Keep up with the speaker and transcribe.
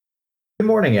Good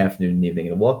morning, afternoon, and evening,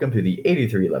 and welcome to the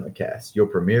 8311 Cast, your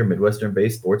premier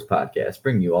Midwestern-based sports podcast,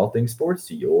 bringing you all things sports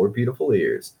to your beautiful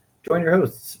ears. Join your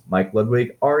hosts, Mike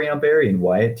Ludwig, Ariane Barry, and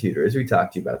Wyatt Tudor, as we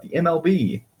talk to you about the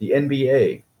MLB, the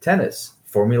NBA, tennis,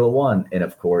 Formula One, and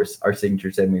of course, our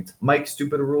signature segments, Mike's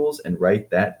Stupid Rules and Write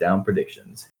That Down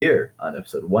Predictions, here on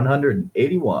episode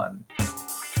 181.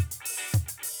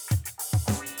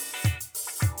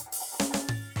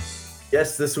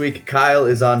 Yes, this week Kyle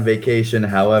is on vacation.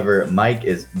 However, Mike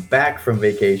is back from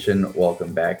vacation.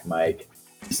 Welcome back, Mike.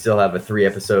 We still have a three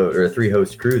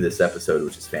host crew this episode,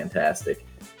 which is fantastic.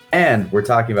 And we're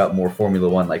talking about more Formula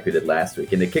One like we did last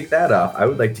week. And to kick that off, I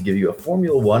would like to give you a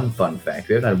Formula One fun fact.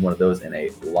 We haven't had one of those in a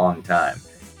long time.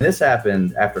 And this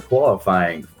happened after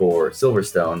qualifying for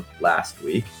Silverstone last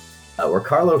week, where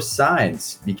Carlos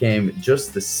Sainz became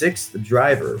just the sixth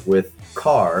driver with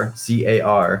CAR,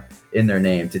 C-A-R, in their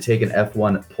name to take an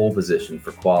F1 pole position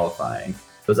for qualifying.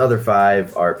 Those other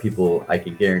five are people I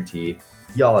can guarantee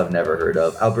y'all have never heard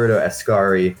of: Alberto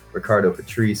Ascari, Ricardo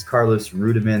Patrese, Carlos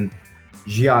Reutemann,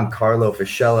 Giancarlo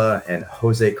Fischella, and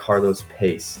Jose Carlos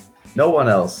Pace. No one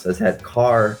else has had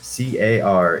CAR,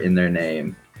 C-A-R, in their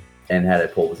name and had a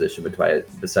pole position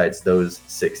besides those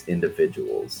six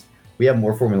individuals. We have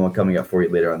more Formula One coming up for you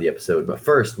later on the episode, but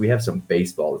first, we have some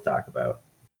baseball to talk about.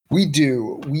 We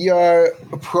do. We are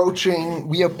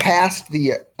past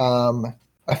the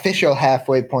official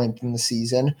halfway point in the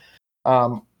season.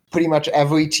 Pretty much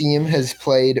every team has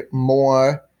played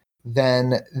more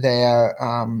than their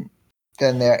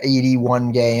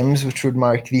 81 games, which would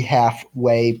mark the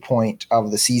halfway point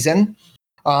of the season.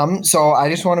 So I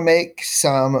just want to make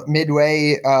some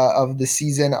midway of the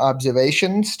season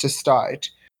observations to start.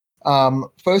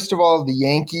 First of all, the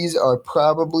Yankees are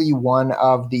probably one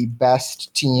of the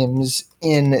best teams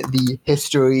in the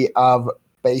history of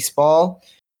baseball.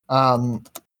 Their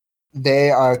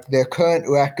current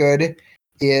record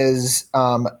is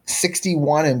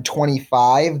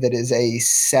 61-25. That is a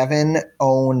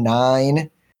 709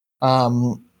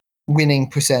 winning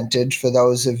percentage for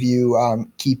those of you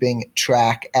keeping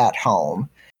track at home.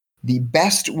 The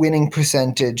best winning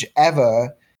percentage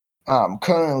ever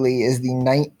currently is the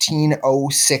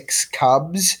 1906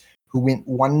 Cubs, who went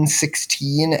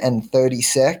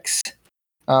 116-36,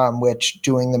 which,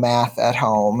 doing the math at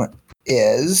home,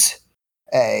 is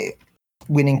a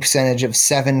winning percentage of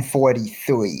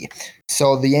 743.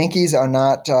 So the Yankees are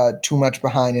not too much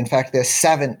behind. In fact, they're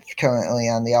seventh currently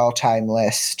on the all-time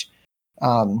list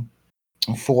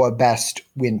for best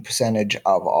win percentage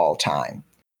of all time.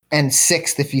 And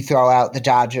sixth if you throw out the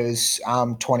Dodgers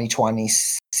 2020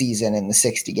 season and the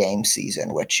 60-game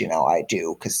season, which, I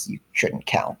do because you shouldn't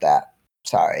count that.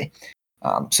 Sorry.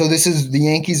 So the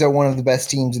Yankees are one of the best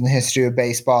teams in the history of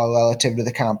baseball relative to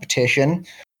the competition.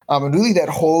 And really that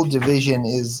whole division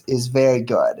is very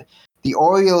good. The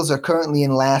Orioles are currently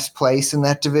in last place in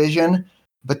that division,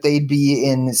 but they'd be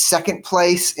in second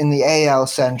place in the AL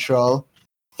Central,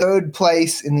 third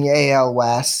place in the AL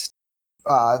West,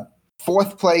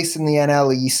 fourth place in the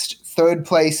NL East, third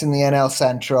place in the NL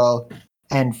Central,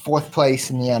 and fourth place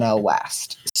in the NL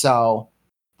West. So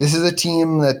this is a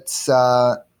team this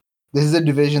is a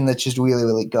division that's just really,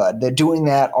 really good. They're doing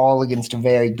that all against a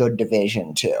very good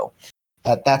division too.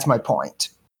 That's my point.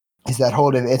 Is that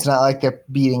it's not like they're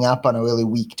beating up on a really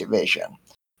weak division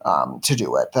to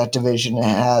do it. That division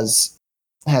has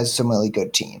some really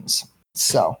good teams.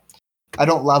 So I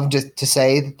don't love to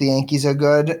say that the Yankees are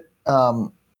good.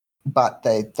 But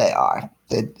they are.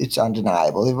 It's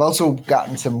undeniable. They've also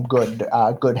gotten some good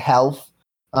health,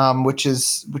 which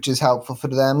is helpful for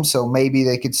them. So maybe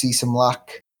they could see some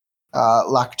luck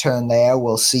turn there.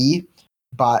 We'll see.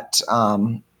 But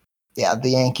the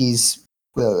Yankees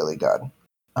really, really good.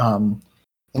 And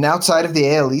outside of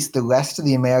the AL East, the rest of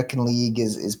the American League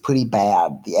is pretty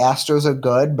bad. The Astros are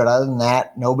good, but other than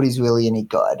that, nobody's really any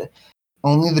good.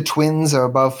 Only the Twins are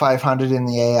above 500 in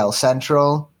the AL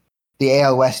Central. The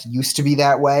AL West used to be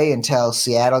that way until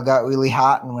Seattle got really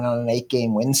hot and went on an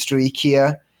 8-game win streak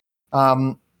here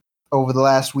over the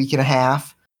last week and a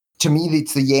half. To me,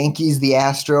 it's the Yankees, the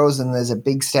Astros, and there's a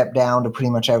big step down to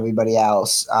pretty much everybody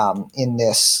else in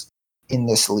this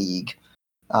league.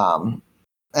 And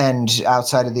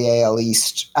outside of the AL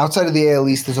East,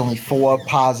 there's only 4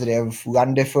 positive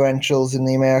run differentials in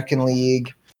the American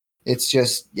League. It's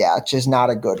just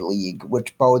not a good league,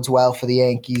 which bodes well for the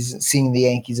Yankees. Seeing the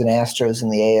Yankees and Astros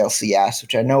in the ALCS,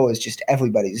 which I know is just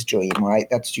everybody's dream, right?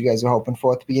 That's what you guys were hoping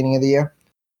for at the beginning of the year.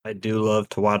 I do love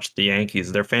to watch the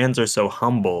Yankees. Their fans are so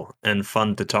humble and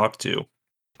fun to talk to.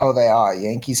 Oh, they are.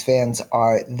 Yankees fans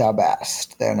are the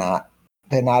best. They're not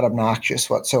obnoxious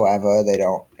whatsoever. They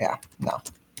don't. Yeah, no.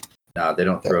 No, they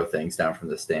don't throw things down from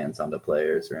the stands onto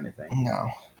players or anything. No.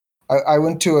 I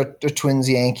went to a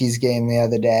Twins-Yankees game the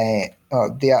other day,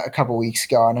 a couple weeks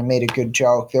ago, and I made a good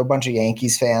joke. There were a bunch of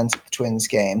Yankees fans at the Twins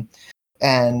game.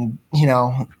 And,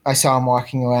 I saw them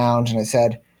walking around, and I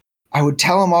said, I would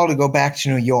tell them all to go back to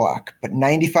New York, but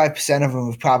 95% of them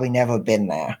have probably never been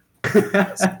there.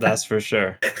 That's for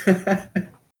sure. That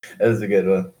was a good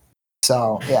one.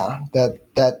 So, yeah,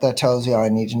 that tells you all I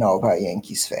need to know about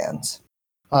Yankees fans.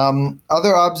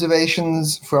 Other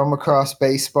observations from across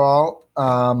baseball.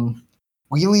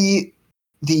 Really,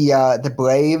 the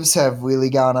Braves have really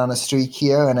gone on a streak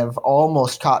here and have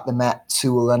almost caught the Mets,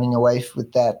 who were running away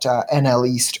with that NL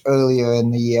East earlier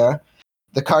in the year.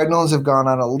 The Cardinals have gone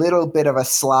on a little bit of a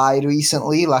slide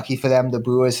recently. Lucky for them, the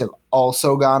Brewers have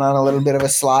also gone on a little bit of a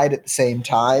slide at the same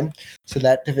time. So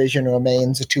that division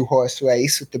remains a two-horse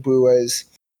race with the Brewers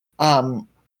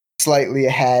slightly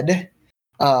ahead.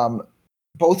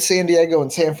 Both San Diego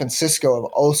and San Francisco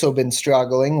have also been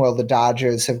struggling, while the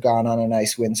Dodgers have gone on a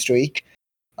nice win streak.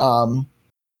 So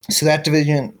that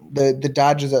division, the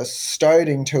Dodgers are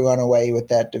starting to run away with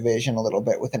that division a little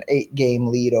bit with an 8-game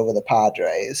lead over the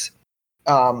Padres.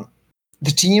 The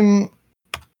team,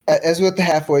 as we're at the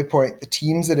halfway point, the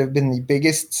teams that have been the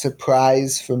biggest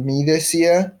surprise for me this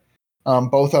year,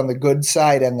 both on the good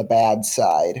side and the bad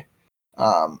side,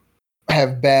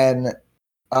 have been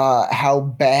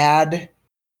how bad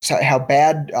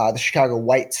the Chicago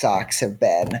White Sox have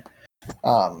been.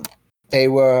 They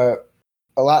were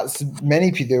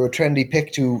many people. They were trendy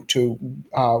pick to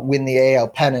win the AL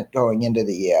pennant going into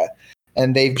the year,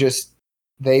 and they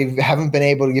haven't been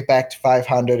able to get back to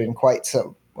 500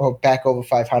 back over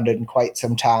 500 in quite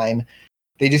some time.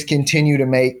 They just continue to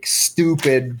make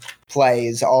stupid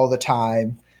plays all the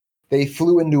time. They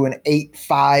flew into an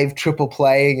 8-5 triple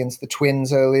play against the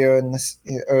Twins earlier in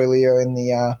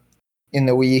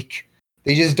the week.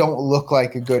 They just don't look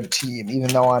like a good team, even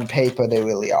though on paper they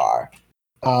really are.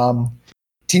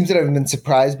 Teams that have been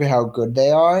surprised by how good they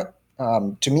are,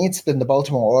 to me, it's been the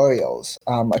Baltimore Orioles.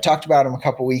 I talked about them a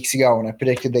couple weeks ago, and I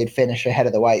predicted they'd finish ahead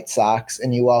of the White Sox,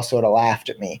 and you all sort of laughed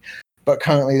at me. But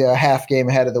currently they're a half game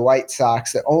ahead of the White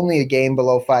Sox. They're only a game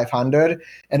below 500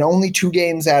 and only 2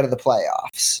 games out of the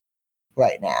playoffs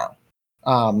right now.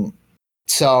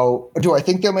 So do I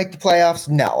think they'll make the playoffs?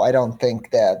 No, I don't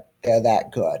think they're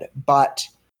that good. But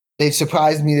they've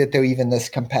surprised me that they're even this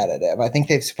competitive. I think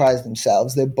they've surprised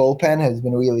themselves. Their bullpen has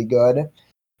been really good.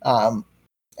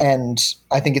 And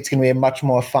I think it's going to be a much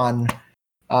more fun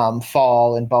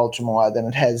fall in Baltimore than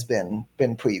it has been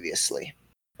previously.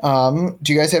 Do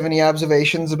you guys have any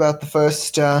observations about the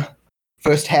first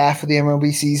half of the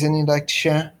MLB season you'd like to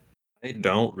share? I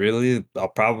don't really. I'll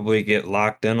probably get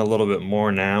locked in a little bit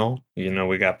more now.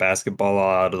 We got basketball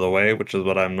all out of the way, which is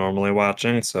what I'm normally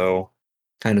watching. So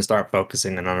kind of start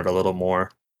focusing on it a little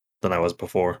more than I was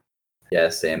before. Yeah,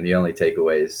 Sam, the only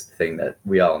takeaway is the thing that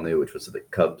we all knew, which was the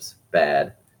Cubs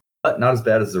bad, but not as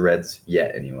bad as the Reds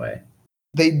yet anyway.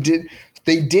 They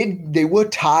were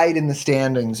tied in the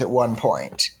standings at one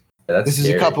point. Yeah, this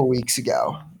scary. is a couple weeks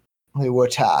ago. They were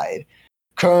tied.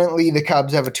 Currently, the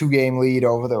Cubs have a 2-game lead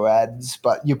over the Reds,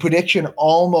 but your prediction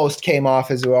almost came off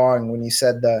as wrong when you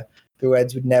said the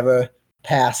Reds would never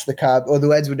pass the Cubs, or the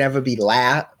Reds would never be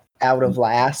out of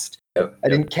last. Yep. I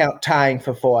didn't count tying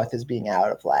for 4th as being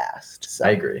out of last. So,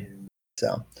 I agree.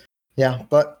 So, yeah,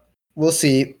 but we'll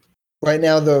see. Right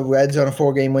now, the Reds are on a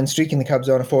 4-game win streak, and the Cubs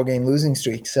are on a 4-game losing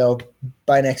streak. So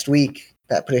by next week,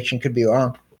 that prediction could be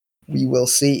wrong. We will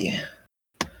see.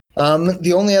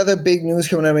 The only other big news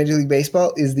coming out of Major League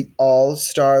Baseball is the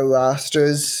All-Star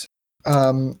rosters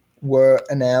were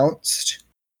announced.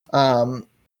 Have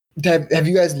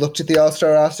you guys looked at the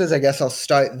All-Star rosters? I guess I'll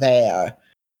start there.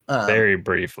 Very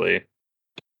briefly.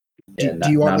 Yeah,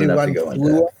 do you want me to run through?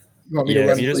 You want me to run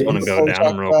if you just through want to before go we down talk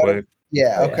them real about quick. it?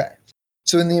 Yeah, Oh, okay. yeah.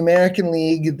 So in the American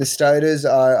League, the starters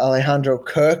are Alejandro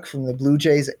Kirk from the Blue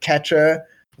Jays at catcher,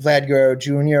 Vlad Guerrero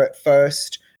Jr. at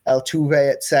first,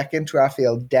 Altuve at second,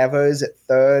 Rafael Devers at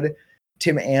third,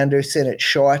 Tim Anderson at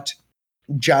short,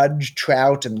 Judge,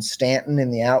 Trout, and Stanton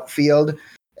in the outfield,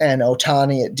 and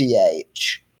Ohtani at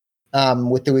DH.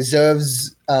 With the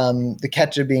reserves, the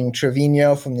catcher being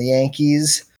Trevino from the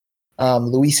Yankees,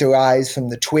 Luis Ariz from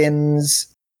the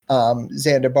Twins,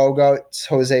 Xander Bogaerts,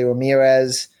 Jose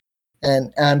Ramirez,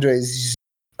 and Andres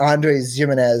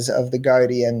Jimenez of the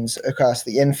Guardians across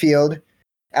the infield.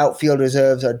 Outfield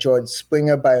reserves are George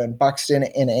Springer, Byron Buxton,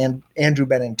 and Andrew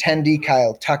Benintendi,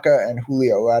 Kyle Tucker, and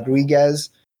Julio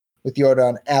Rodriguez, with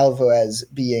Yordan Alvarez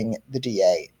being the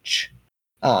DH.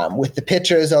 With the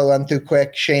pitchers, I'll run through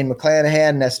quick. Shane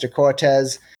McClanahan, Nestor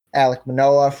Cortez, Alec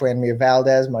Manoah, Franmir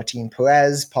Valdez, Martin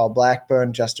Perez, Paul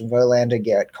Blackburn, Justin Verlander,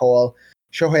 Garrett Cole,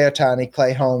 Shohei Ohtani,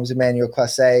 Clay Holmes, Emmanuel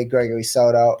Clase, Gregory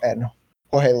Soto, and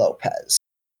Jorge Lopez.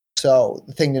 So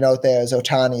the thing to note there is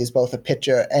Ohtani is both a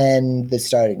pitcher and the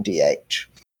starting DH.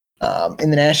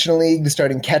 In the National League, the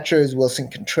starting catcher is Wilson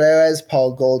Contreras,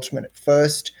 Paul Goldschmidt at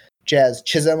first, Jazz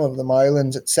Chisholm of the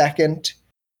Marlins at second,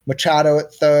 Machado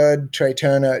at third, Trey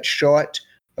Turner at short,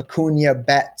 Acuna,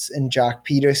 Betts, and Jock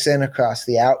Peterson across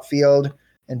the outfield,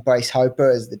 and Bryce Harper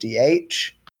as the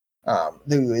DH.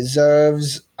 The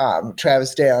reserves,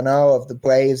 Travis d'Arnaud of the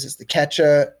Braves as the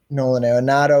catcher, Nolan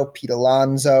Arenado, Pete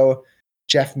Alonso,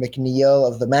 Jeff McNeil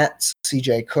of the Mets,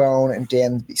 CJ Cron, and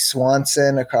Dansby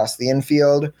Swanson across the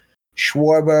infield,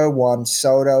 Schwarber, Juan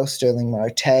Soto, Sterling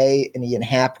Marte, and Ian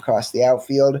Happ across the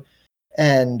outfield,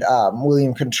 and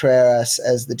William Contreras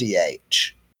as the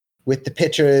DH, with the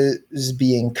pitchers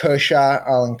being Kershaw,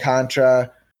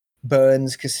 Alcantara,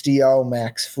 Burns, Castillo,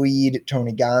 Max Fried,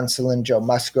 Tony Gonsolin, Joe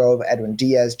Musgrove, Edwin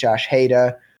Diaz, Josh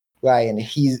Hader, Ryan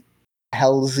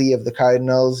Helsley of the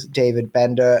Cardinals, David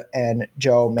Bender, and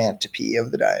Joe Mantiply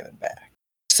of the Diamondbacks.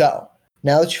 So,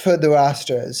 now that you've heard the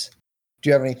rosters, do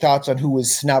you have any thoughts on who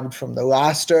was snubbed from the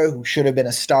roster, who should have been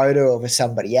a starter over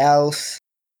somebody else?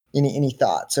 Any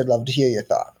thoughts? I'd love to hear your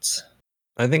thoughts.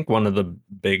 I think one of the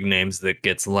big names that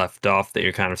gets left off that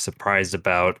you're kind of surprised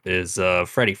about is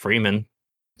Freddie Freeman.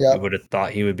 Yeah, You would have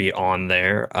thought he would be on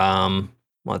there.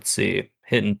 Let's see.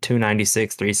 Hitting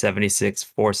 296, 376,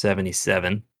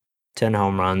 477, 10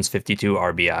 home runs, 52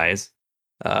 RBIs.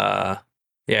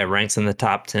 Ranks in the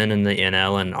top 10 in the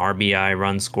NL and RBI,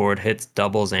 runs scored, hits,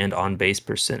 doubles, and on-base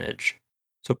percentage.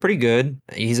 So pretty good.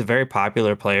 He's a very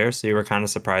popular player, so you were kind of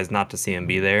surprised not to see him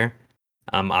be there.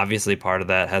 Obviously, part of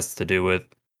that has to do with,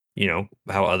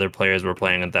 how other players were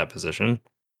playing at that position.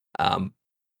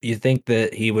 You think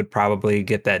that he would probably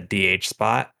get that DH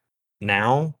spot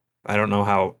now? I don't know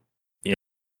how,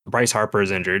 Bryce Harper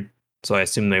is injured, so I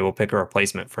assume they will pick a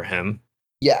replacement for him.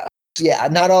 Yeah.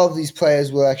 Not all of these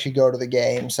players will actually go to the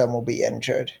game. Some will be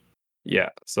injured. Yeah,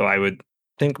 so I would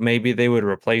think maybe they would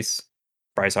replace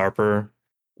Bryce Harper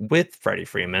with Freddie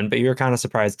Freeman, but you're kind of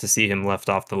surprised to see him left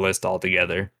off the list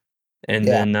altogether. And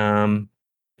then,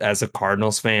 as a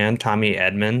Cardinals fan, Tommy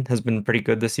Edman has been pretty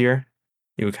good this year.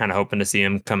 You were kind of hoping to see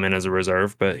him come in as a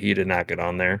reserve, but he did not get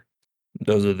on there.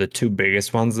 Those are the two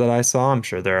biggest ones that I saw. I'm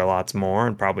sure there are lots more,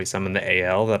 and probably some in the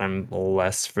AL that I'm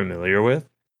less familiar with.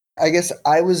 I guess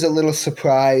I was a little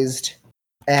surprised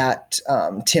at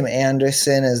Tim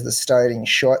Anderson as the starting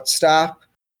shortstop.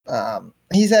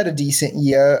 He's had a decent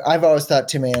year. I've always thought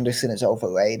Tim Anderson is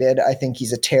overrated. I think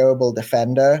he's a terrible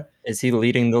defender. Is he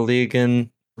leading the league in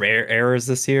rare errors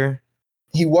this year?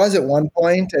 He was at one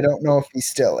point. I don't know if he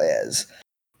still is.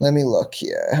 Let me look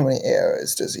here. How many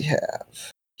errors does he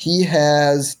have? He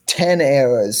has 10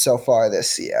 errors so far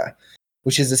this year,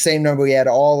 which is the same number he had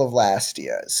all of last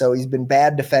year. So he's been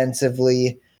bad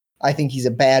defensively. I think he's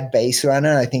a bad base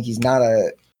runner. I think he's not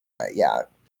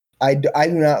I do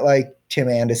not like Tim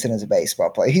Anderson as a baseball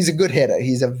player. He's a good hitter.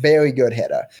 He's a very good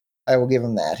hitter. I will give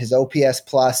him that. His OPS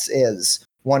plus is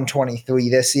 123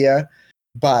 this year.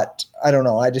 But I don't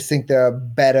know. I just think there are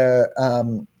better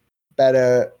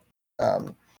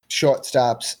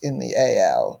shortstops in the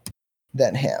AL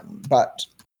than him. But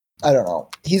I don't know.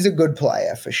 He's a good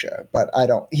player for sure, but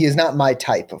he is not my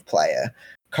type of player.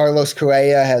 Carlos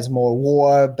Correa has more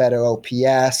WAR, better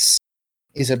OPS,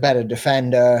 is a better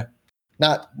defender.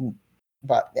 I don't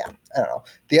know.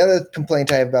 The other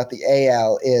complaint I have about the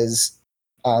AL is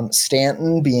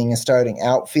Stanton being a starting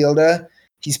outfielder.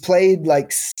 He's played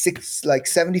 60 to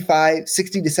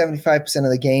 75%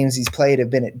 of the games he's played have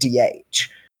been at DH.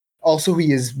 Also,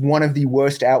 he is one of the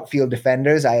worst outfield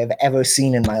defenders I have ever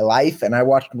seen in my life, and I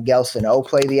watched Miguel Sano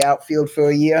play the outfield for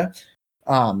a year.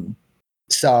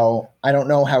 So I don't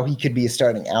know how he could be a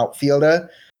starting outfielder.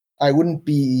 I wouldn't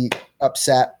be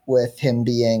upset with him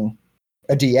being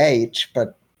a DH,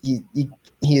 but he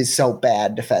is so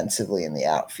bad defensively in the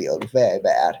outfield, very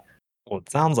bad. Well,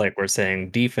 it sounds like we're saying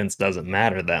defense doesn't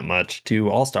matter that much to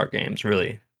All-Star games,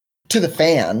 really. To the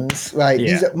fans, right?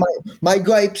 Yeah. My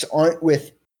gripes aren't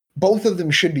with both of them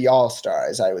should be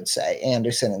all-stars, I would say,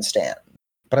 Anderson and Stanton.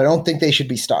 But I don't think they should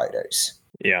be starters.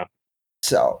 Yeah.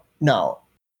 So, no.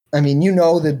 I mean,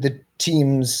 that the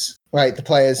teams, right, the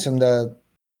players from the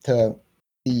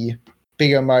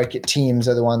bigger market teams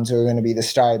are the ones who are going to be the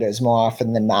starters more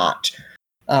often than not.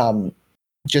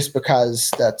 Just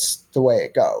because that's the way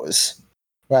it goes.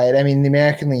 Right? I mean, the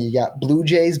American League, you got Blue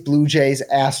Jays,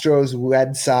 Astros,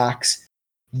 Red Sox,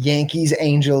 Yankees,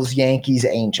 Angels.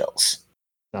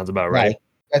 Sounds about right.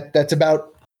 That's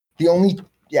about the only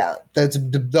Yeah,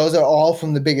 those are all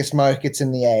from the biggest markets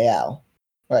in the AL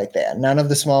right there. None of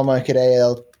the small market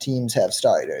AL teams have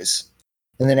starters.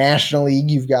 In the National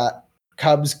League, you've got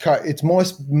Cubs. It's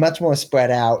much more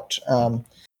spread out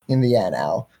in the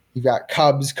NL. You've got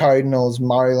Cubs, Cardinals,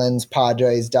 Marlins,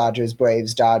 Padres, Dodgers,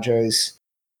 Braves, Dodgers,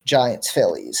 Giants,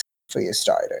 Phillies for your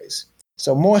starters.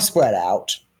 So more spread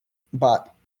out,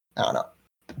 but I don't know.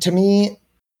 To me,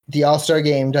 the All-Star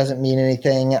game doesn't mean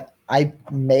anything. I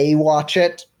may watch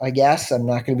it, I guess. I'm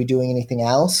not going to be doing anything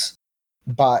else.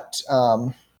 But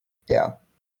yeah.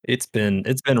 It's been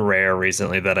rare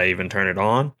recently that I even turn it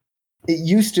on. It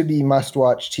used to be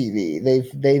must-watch TV.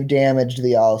 They've damaged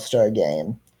the All-Star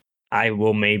game. I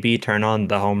will maybe turn on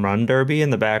the home run derby in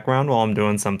the background while I'm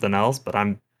doing something else, but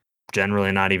I'm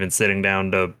generally not even sitting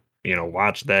down to,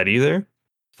 watch that either.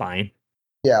 Fine.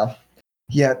 Yeah.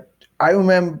 Yeah. I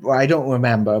don't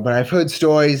remember, but I've heard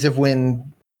stories of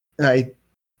when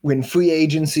free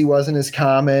agency wasn't as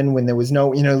common, when there was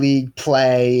no interleague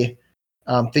play,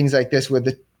 things like this, where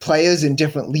the players in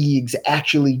different leagues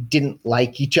actually didn't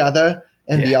like each other,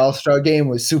 and the All-Star game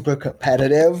was super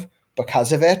competitive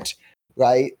because of it,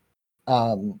 right?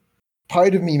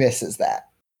 Part of me misses that,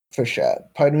 for sure.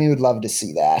 Part of me would love to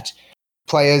see that.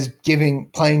 Players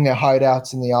playing their heart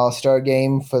outs in the All-Star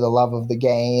game for the love of the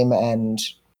game and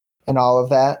all of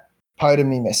that. Part of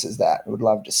me misses that. Would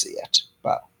love to see it,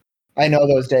 but I know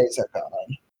those days are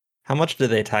gone. How much do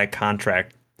they tie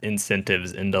contract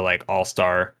incentives into like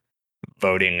all-star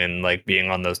voting and like being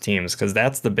on those teams? Because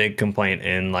that's the big complaint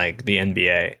in like the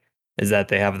NBA is that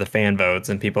they have the fan votes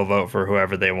and people vote for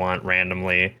whoever they want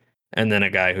randomly. And then a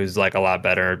guy who's like a lot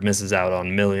better misses out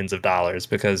on millions of dollars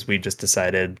because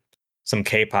some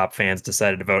K-pop fans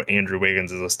decided to vote Andrew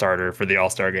Wiggins as a starter for the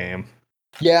All-Star game.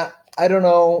 Yeah, I don't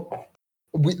know.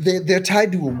 They're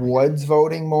tied to awards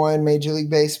voting more in Major League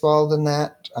Baseball than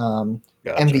that. Gotcha.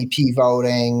 MVP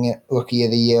voting, Rookie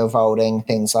of the Year voting,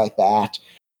 things like that.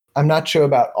 I'm not sure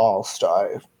about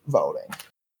All-Star voting.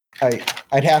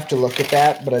 I'd have to look at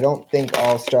that, but I don't think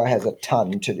All-Star has a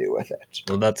ton to do with it.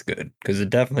 Well, that's good, because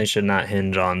it definitely should not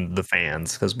hinge on the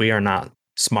fans, because we are not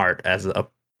smart as a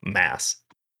mass.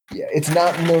 Yeah, it's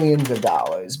not millions of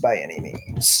dollars by any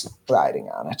means riding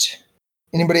on it.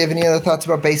 Anybody have any other thoughts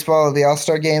about baseball or the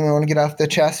All-Star game they want to get off their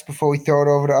chest before we throw it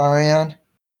over to Ariane?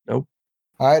 Nope.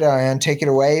 All right, Ariane, take it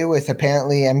away with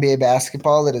apparently NBA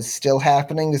basketball that is still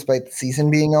happening despite the season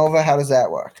being over. How does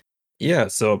that work? Yeah,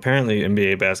 so apparently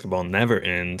NBA basketball never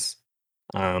ends.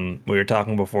 We were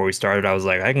talking before we started. I was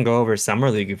like, I can go over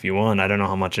Summer League if you want. I don't know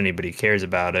how much anybody cares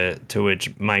about it. To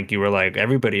which, Mike, you were like,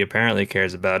 everybody apparently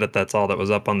cares about it. That's all that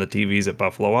was up on the TVs at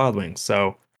Buffalo Wild Wings.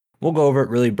 So we'll go over it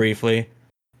really briefly.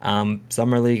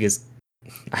 Summer League is,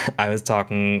 I was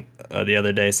talking the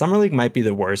other day, Summer League might be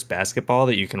the worst basketball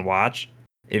that you can watch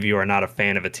if you are not a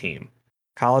fan of a team.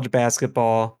 College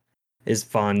basketball is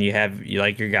fun. You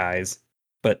like your guys,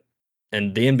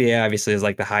 and the NBA obviously is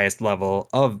like the highest level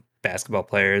of basketball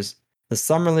players. The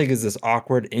Summer League is this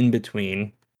awkward in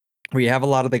between where you have a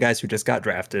lot of the guys who just got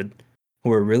drafted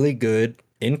who are really good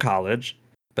in college,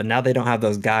 but now they don't have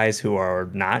those guys who are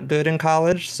not good in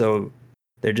college. So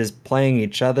they're just playing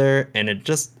each other, and it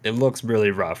looks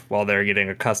really rough while they're getting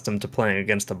accustomed to playing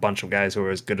against a bunch of guys who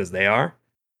are as good as they are.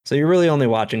 So you're really only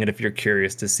watching it if you're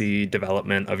curious to see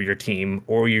development of your team,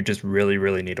 or you just really,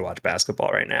 really need to watch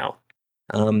basketball right now.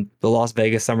 The Las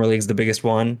Vegas Summer League is the biggest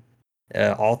one.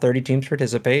 All 30 teams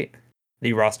participate.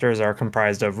 The rosters are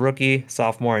comprised of rookie,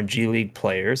 sophomore, and G League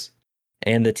players.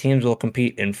 And the teams will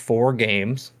compete in 4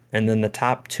 games. And then the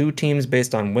top 2 teams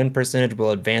based on win percentage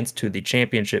will advance to the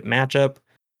championship matchup,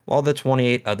 while the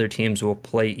 28 other teams will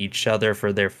play each other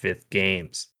for their 5th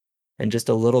games. And just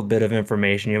a little bit of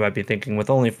information, you might be thinking, with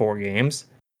only 4 games,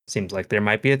 seems like there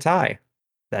might be a tie.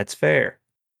 That's fair.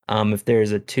 If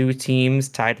there's 2 teams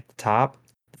tied at the top,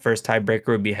 first tiebreaker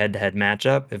would be head-to-head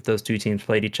matchup. If those 2 teams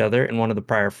played each other in one of the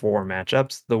prior 4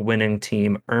 matchups, the winning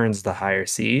team earns the higher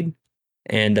seed.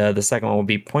 And the second one will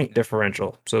be point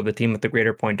differential. So the team with the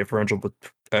greater point differential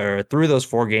through those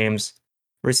 4 games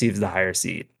receives the higher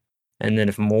seed. And then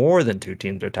if more than 2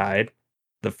 teams are tied,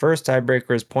 the first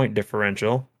tiebreaker is point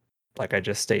differential, like I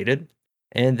just stated.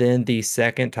 And then the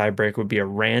second tiebreaker would be a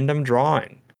random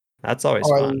drawing. That's always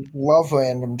fun. I love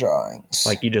random drawings.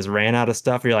 Like you just ran out of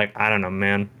stuff. You're like, I don't know,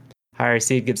 man. Higher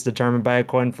seed gets determined by a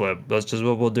coin flip. That's just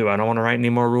what we'll do. I don't want to write any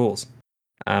more rules.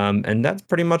 And that's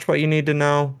pretty much what you need to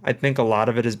know. I think a lot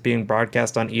of it is being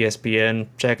broadcast on ESPN.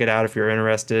 Check it out if you're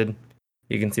interested.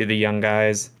 You can see the young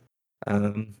guys.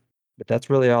 But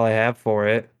that's really all I have for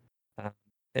it.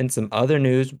 In some other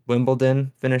news,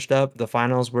 Wimbledon finished up. The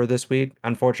finals were this week.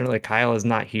 Unfortunately, Kyle is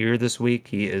not here this week.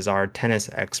 He is our tennis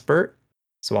expert.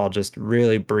 So I'll just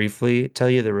really briefly tell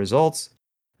you the results.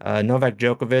 Novak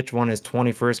Djokovic won his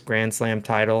 21st Grand Slam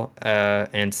title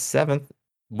and 7th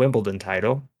Wimbledon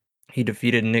title. He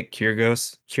defeated Nick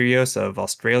Kyrgios of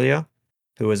Australia,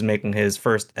 who was making his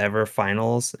first ever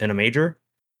finals in a major.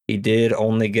 He did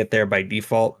only get there by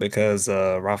default because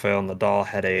Rafael Nadal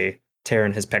had a tear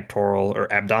in his pectoral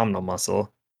or abdominal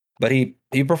muscle. But he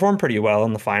performed pretty well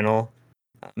in the final.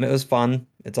 It was fun.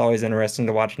 It's always interesting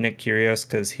to watch Nick Kyrgios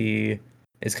because he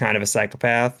is kind of a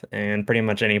psychopath, and pretty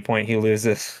much any point he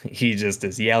loses, he just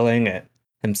is yelling at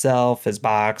himself, his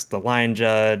box, the line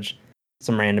judge,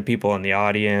 some random people in the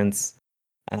audience.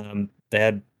 They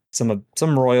had some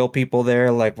royal people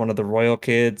there, like one of the royal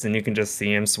kids, and you can just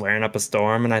see him swearing up a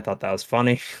storm, and I thought that was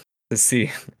funny to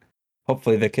see.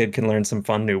 Hopefully the kid can learn some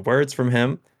fun new words from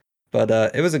him. But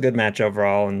it was a good match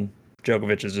overall, and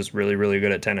Djokovic is just really, really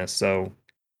good at tennis, so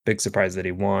big surprise that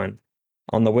he won.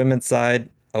 On the women's side,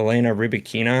 Elena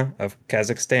Rybakina of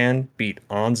Kazakhstan beat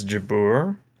Ons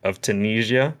Jabeur of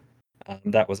Tunisia.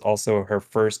 That was also her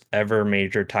first ever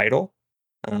major title.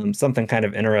 Something kind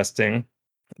of interesting.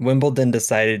 Wimbledon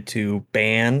decided to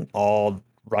ban all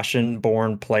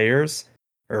Russian-born players,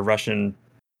 or Russian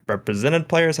represented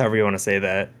players, however you want to say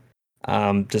that,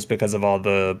 just because of all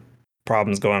the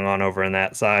problems going on over in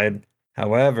that side.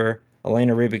 However,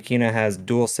 Elena Rybakina has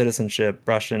dual citizenship,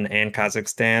 Russian and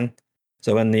Kazakhstan.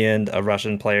 So in the end, a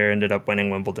Russian player ended up winning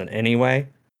Wimbledon anyway.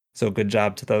 So good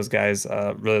job to those guys.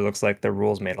 Really looks like their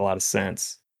rules made a lot of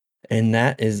sense. And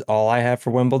that is all I have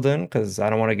for Wimbledon because I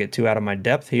don't want to get too out of my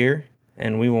depth here.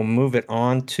 And we will move it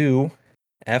on to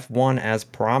F1 as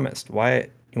promised.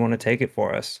 Wyatt, you want to take it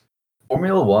for us?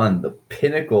 Formula One, the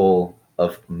pinnacle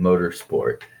of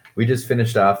motorsport. We just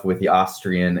finished off with the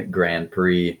Austrian Grand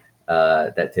Prix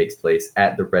that takes place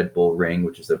at the Red Bull Ring,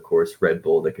 which is, of course, Red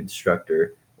Bull, the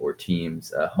constructor or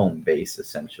team's home base,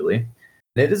 essentially.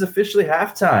 And it is officially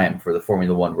halftime for the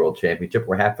Formula One World Championship.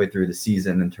 We're halfway through the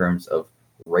season in terms of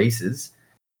races.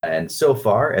 And so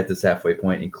far, at this halfway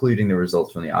point, including the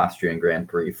results from the Austrian Grand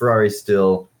Prix, Ferrari's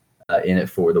still in it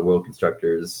for the World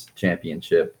Constructors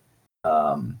Championship.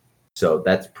 So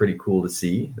that's pretty cool to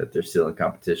see that they're still in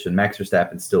competition. Max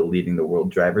Verstappen's still leading the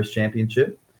World Drivers'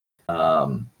 Championship.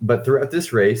 But throughout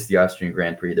this race, the Austrian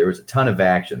Grand Prix, there was a ton of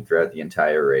action throughout the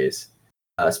entire race,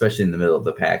 especially in the middle of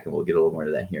the pack, and we'll get a little more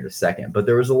to that here in a second. But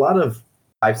there was a lot of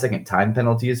 5-second time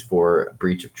penalties for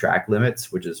breach of track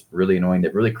limits, which is really annoying.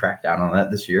 They've really cracked down on that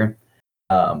this year.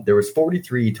 There was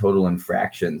 43 total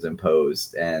infractions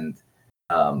imposed, and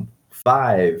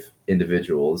 5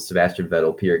 individuals, Sebastian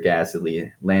Vettel, Pierre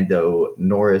Gasly, Lando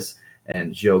Norris,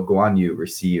 and Zhou Guanyu,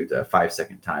 received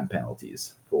 5-second time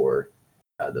penalties for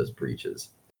those breaches.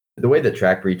 The way that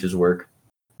track breaches work,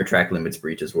 or track limits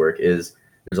breaches work, is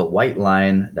there's a white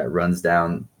line that runs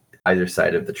down either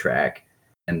side of the track,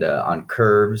 and on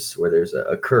curves where there's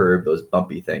a curb, those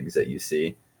bumpy things that you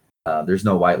see, there's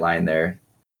no white line there,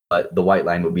 but the white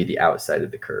line will be the outside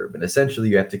of the curb. And essentially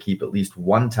you have to keep at least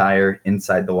one tire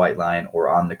inside the white line or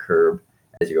on the curb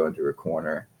as you're going through a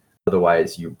corner.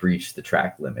 Otherwise you breach the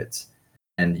track limits.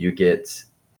 And you get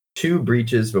 2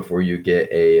 breaches before you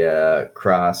get a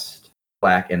crossed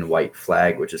black and white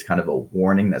flag, which is kind of a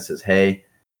warning that says, hey,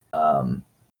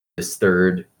 this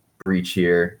third breach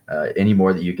here, any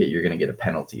more that you get, you're going to get a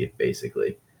penalty,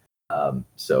 basically.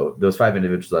 So those 5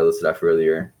 individuals I listed off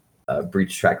earlier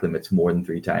breached track limits more than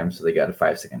 3 times, so they got a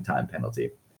 5-second time penalty.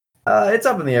 It's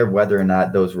up in the air whether or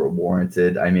not those were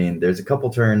warranted. I mean, there's a couple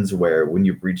turns where when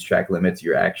you breach track limits,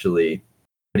 you're actually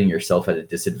putting yourself at a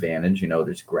disadvantage. You know,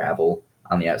 there's gravel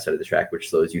on the outside of the track, which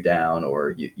slows you down,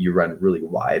 or you run really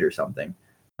wide or something.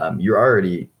 You're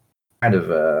already kind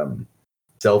of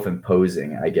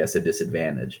self-imposing, I guess, a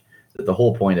disadvantage. So the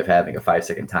whole point of having a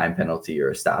 5-second time penalty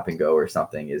or a stop and go or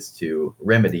something is to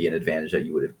remedy an advantage that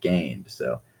you would have gained.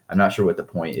 So I'm not sure what the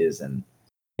point is in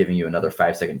giving you another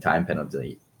 5-second time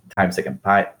penalty,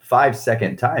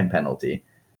 5-second time penalty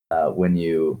when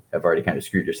you have already kind of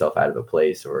screwed yourself out of a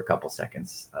place or a couple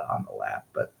seconds on the lap.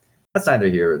 But that's neither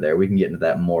here or there. We can get into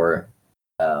that more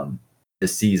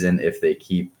this season if they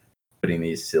keep putting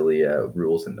these silly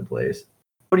rules into place.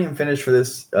 Podium finish for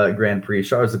this Grand Prix.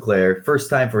 Charles Leclerc, first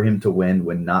time for him to win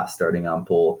when not starting on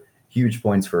pole. Huge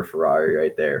points for Ferrari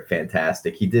right there.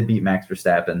 Fantastic. He did beat Max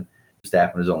Verstappen.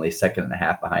 Verstappen was only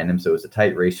 2.5 behind him, so it was a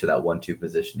tight race for that 1-2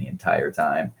 position the entire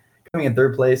time. Coming in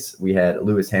third place, we had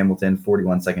Lewis Hamilton,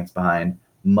 41 seconds behind.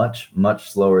 Much, much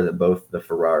slower than both the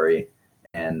Ferrari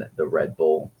and the Red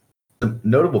Bull. Some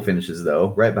notable finishes,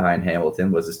 though. Right behind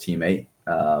Hamilton was his teammate,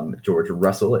 George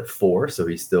Russell, at 4, so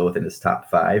he's still within his top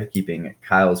 5, keeping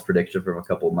Kyle's prediction from a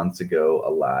couple months ago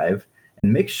alive.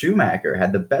 And Mick Schumacher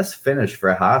had the best finish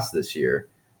for Haas this year,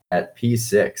 at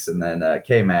P6, and then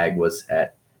K-Mag was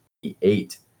at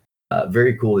P8.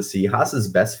 Very cool to see. Haas's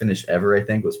best finish ever, I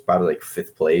think, was probably like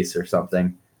 5th place or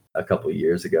something a couple of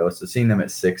years ago. So seeing them at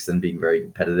 6th and being very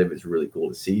competitive is really cool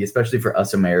to see, especially for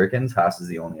us Americans. Haas is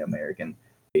the only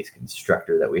American-based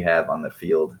constructor that we have on the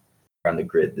field or on the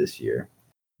grid this year.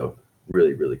 So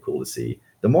really, really cool to see.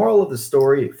 The moral of the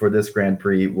story for this Grand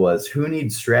Prix was who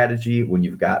needs strategy when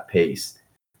you've got pace?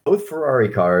 Both Ferrari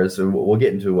cars, and we'll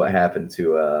get into what happened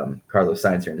to Carlos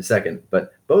Sainz here in a second,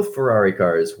 but both Ferrari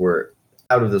cars were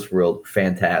out of this world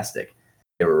fantastic.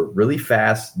 They were really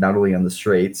fast, not only on the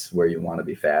straights where you want to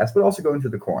be fast, but also going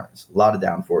through the corners. A lot of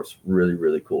downforce, really,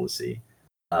 really cool to see.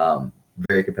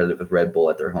 Very competitive with Red Bull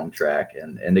at their home track.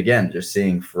 And again, just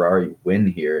seeing Ferrari win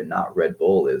here and not Red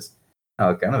Bull is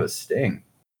kind of a sting.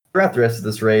 Throughout the rest of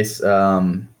this race,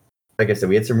 like I said,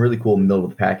 we had some really cool middle of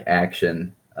the pack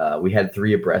action. We had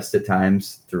 3 abreast at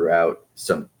times throughout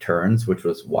some turns, which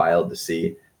was wild to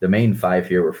see. The main 5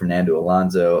 here were Fernando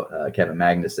Alonso, Kevin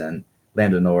Magnussen,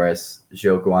 Lando Norris,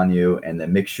 Zhou Guanyu, and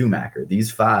then Mick Schumacher.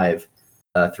 These 5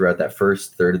 throughout that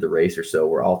first third of the race or so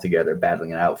were all together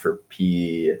battling it out for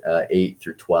P8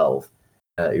 through 12.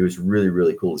 It was really,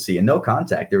 really cool to see. And no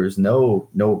contact. There was no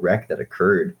wreck that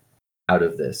occurred out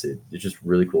of this. It's just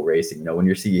really cool racing. You know, when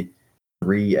you see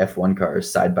 3 F1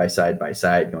 cars side by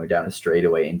side going down a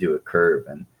straightaway into a curve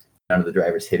and none of the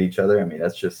drivers hit each other, I mean,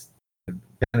 that's just the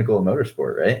pinnacle of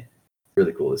motorsport, right?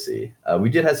 Really cool to see. We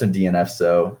did have some DNFs,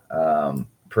 though.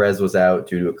 Perez was out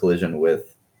due to a collision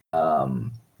with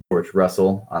George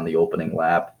Russell on the opening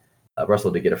lap.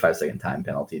 Russell did get a 5-second time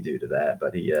penalty due to that,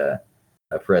 but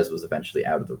Perez was eventually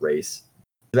out of the race.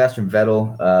 Sebastian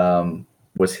Vettel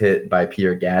was hit by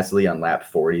Pierre Gasly on lap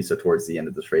 40, so towards the end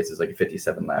of this race. It was like a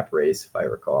 57-lap race, if I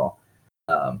recall.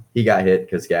 He got hit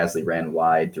because Gasly ran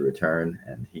wide through a turn,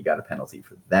 and he got a penalty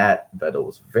for that. Vettel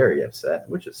was very upset,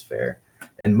 which is fair.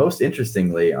 And most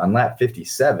interestingly, on lap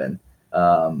 57,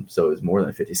 so it was more than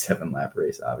a 57-lap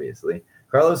race, obviously,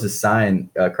 Carlos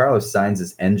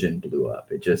Sainz's engine blew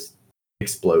up. It just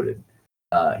exploded.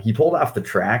 He pulled off the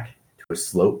track to a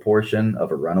slope portion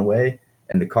of a runaway,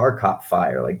 and the car caught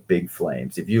fire, like big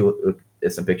flames. If you look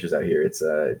at some pictures out here, it's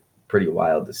pretty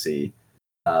wild to see.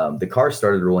 The car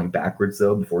started rolling backwards,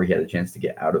 though, before he had a chance to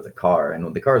get out of the car. And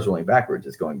when the car is rolling backwards,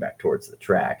 it's going back towards the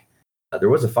track. There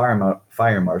was a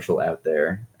fire marshal out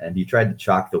there, and he tried to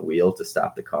chock the wheel to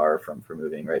stop the car from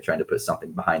moving, right? Trying to put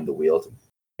something behind the wheel to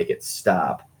make it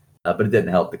stop. But it didn't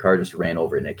help. The car just ran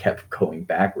over, and it kept going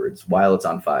backwards while it's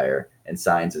on fire, and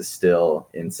Sainz is still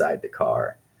inside the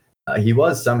car. He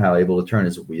was somehow able to turn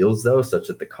his wheels, though, such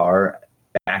that the car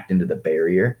backed into the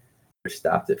barrier, which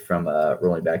stopped it from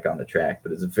rolling back on the track.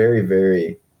 But it's a very,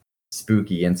 very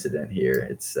spooky incident here.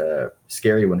 It's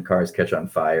scary when cars catch on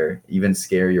fire, even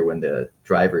scarier when the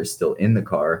driver is still in the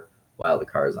car while the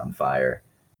car is on fire.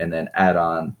 And then add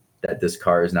on that this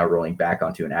car is now rolling back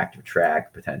onto an active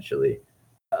track, potentially.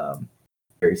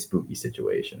 Very spooky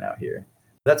situation out here.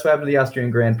 That's what happened to the Austrian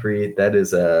Grand Prix. That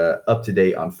is up to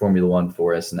date on Formula One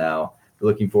for us now. We're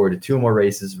looking forward to 2 more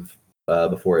races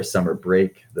before a summer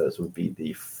break. Those would be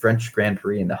the French Grand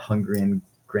Prix and the Hungarian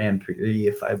Grand Prix,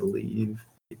 if I believe.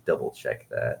 Double check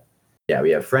that. Yeah, we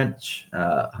have French,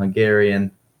 Hungarian,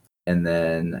 and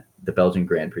then the Belgian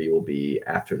Grand Prix will be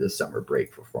after the summer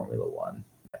break for Formula One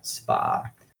at Spa.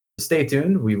 Stay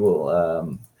tuned. We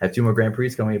will have 2 more Grand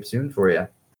Prix coming up soon for you.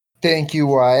 Thank you,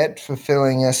 Wyatt, for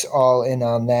filling us all in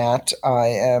on that. I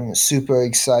am super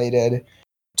excited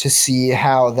to see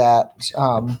how that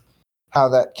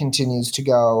continues to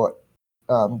go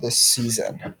this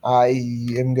season. I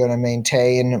am going to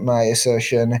maintain my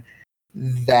assertion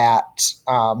that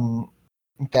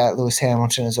Lewis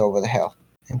Hamilton is over the hill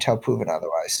until proven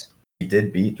otherwise. He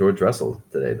did beat George Russell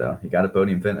today, though. He got a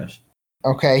podium finish.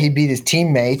 Okay, he beat his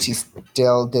teammates. He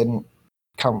still didn't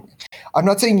come. I'm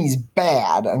not saying he's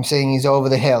bad. I'm saying he's over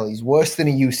the hill. He's worse than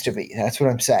he used to be. That's what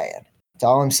I'm saying. That's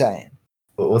all I'm saying.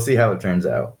 But we'll see how it turns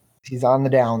out. He's on the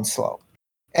down slope.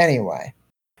 Anyway,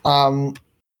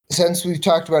 since we've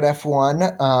talked about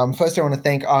F1, first I want to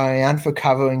thank Ariane for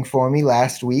covering for me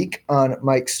last week on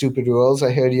Mike's Stupid Rules.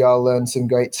 I heard you all learned some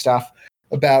great stuff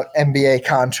about NBA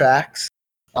contracts.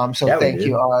 Thank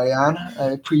you, Ariane.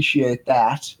 I appreciate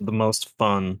that. The most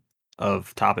fun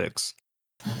of topics.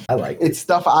 I like it. It's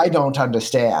stuff I don't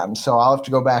understand, so I'll have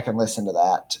to go back and listen to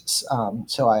that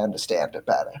so I understand it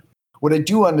better. What I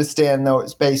do understand, though,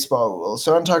 is baseball rules.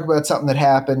 So I'm talking about something that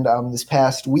happened this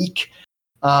past week.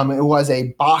 It was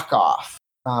a balk-off.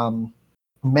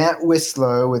 Matt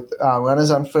Whistler, with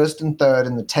runners on first and third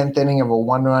in the 10th inning of a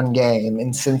one-run game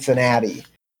in Cincinnati,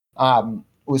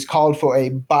 was called for a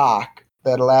balk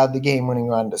that allowed the game-winning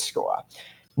run to score.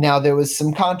 Now, there was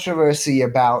some controversy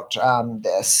about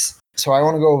this, so I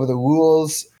want to go over the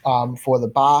rules for the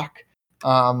Bach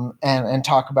and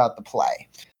talk about the play.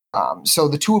 So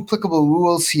the two applicable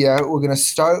rules here, we're going to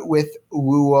start with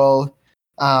Rule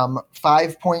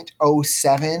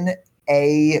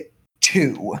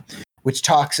 5.07A2, which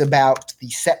talks about the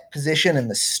set position and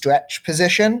the stretch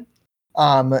position.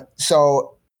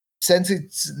 So since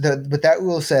what that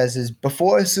rule says is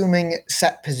before assuming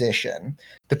set position,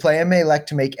 the player may elect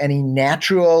to make any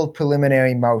natural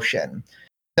preliminary motion,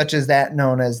 such as that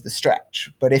known as the stretch.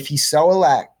 But if he so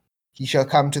elect, he shall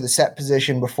come to the set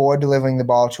position before delivering the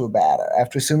ball to a batter.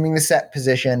 After assuming the set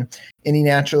position, any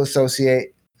natural motion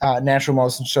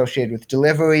associated with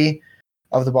delivery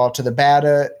of the ball to the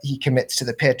batter, he commits to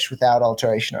the pitch without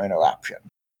alteration or interruption.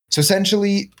 So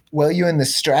essentially, while you're in the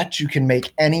stretch, you can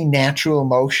make any natural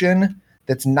motion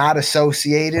that's not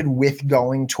associated with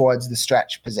going towards the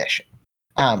stretch position.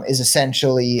 Towards the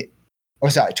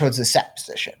set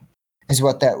position, is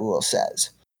what that rule says.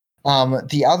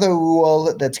 The other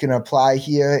rule that's going to apply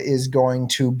here is going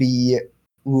to be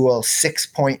Rule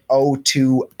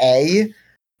 6.02A.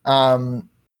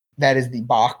 That is the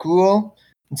Bach rule.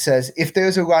 It says, if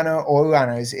there's a runner or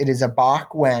runners, it is a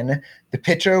balk when the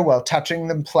pitcher, while touching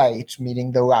the plate,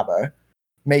 meaning the rubber,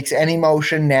 makes any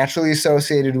motion naturally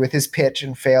associated with his pitch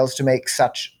and fails to make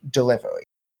such delivery.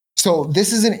 So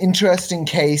this is an interesting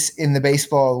case in the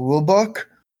baseball rulebook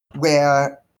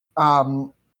where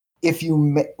if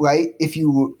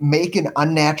you make an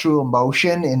unnatural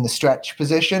motion in the stretch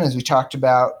position, as we talked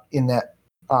about in that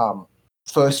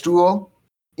first rule,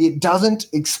 it doesn't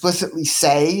explicitly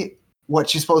say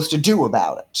what you're supposed to do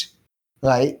about it,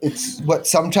 right? It's what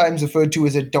sometimes referred to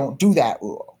as a don't do that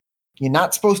rule. You're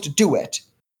not supposed to do it,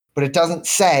 but it doesn't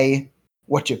say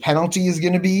what your penalty is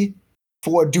going to be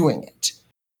for doing it.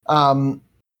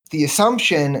 The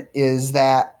assumption is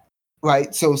that,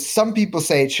 right, so some people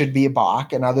say it should be a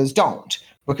balk and others don't,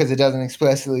 because it doesn't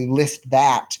explicitly list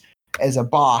that as a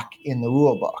balk in the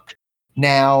rule book.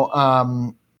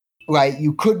 Now, right,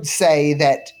 you could say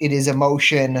that it is a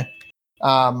motion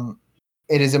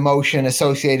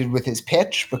associated with his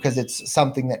pitch because it's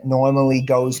something that normally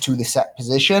goes to the set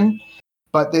position.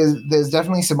 But there's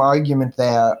definitely some argument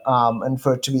there, and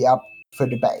for it to be up for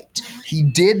debate. He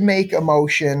did make a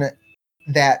motion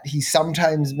that he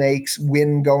sometimes makes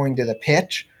when going to the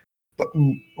pitch,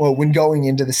 or when going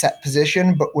into the set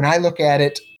position. But when I look at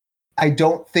it, I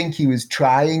don't think he was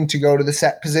trying to go to the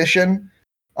set position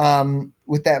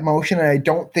with that motion, and I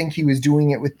don't think he was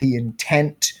doing it with the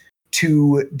intent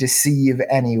to deceive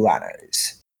any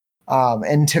runners.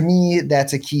 And to me,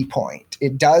 that's a key point.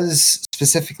 It does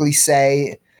specifically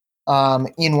say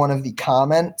in one of the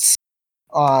comments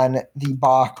on the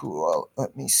Bach rule,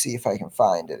 let me see if I can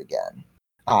find it again.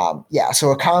 So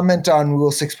a comment on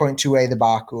Rule 6.2a, the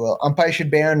Bach rule. Umpires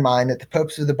should bear in mind that the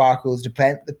purpose of the Bach rule is to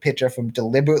prevent the pitcher from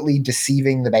deliberately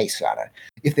deceiving the base runner.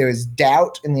 If there is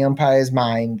doubt in the umpire's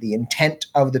mind, the intent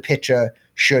of the pitcher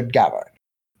should govern.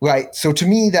 Right. So to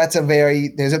me,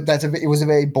 it was a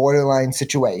very borderline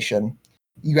situation.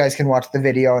 You guys can watch the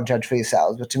video and judge for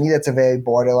yourselves, but to me, that's a very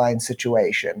borderline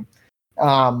situation.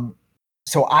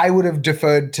 So I would have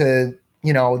deferred to,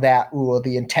 that rule,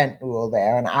 the intent rule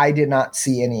there, and I did not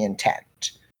see any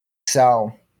intent.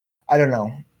 So I don't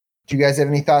know. Do you guys have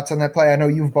any thoughts on that play? I know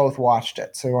you've both watched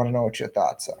it, so I want to know what your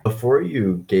thoughts are. Before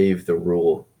you gave the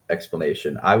rule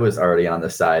explanation, I was already on the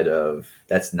side of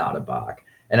that's not a balk.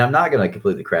 And I'm not going to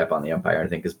completely crap on the umpire or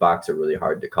anything because balks are really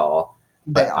hard to call.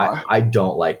 But I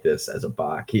don't like this as a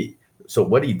balk. So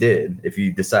what he did, if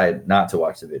you decide not to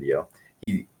watch the video,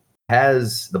 he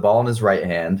has the ball in his right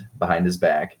hand behind his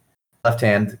back, left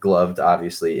hand gloved,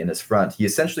 obviously, in his front. He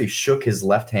essentially shook his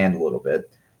left hand a little bit,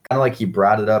 kind of like he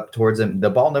brought it up towards him. The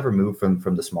ball never moved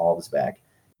from the small of his back.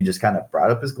 He just kind of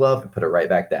brought up his glove and put it right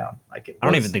back down. I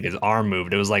don't even think his arm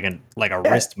moved. It was like a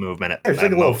wrist movement. It was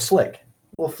like a little flick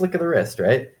of the wrist,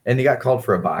 right? And he got called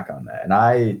for a balk on that. And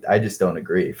I just don't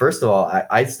agree. First of all,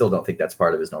 I still don't think that's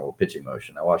part of his normal pitching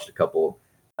motion. I watched a couple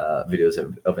videos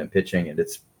of him pitching, and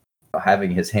it's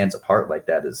having his hands apart like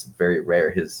that is very rare.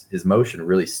 His motion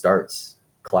really starts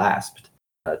clasped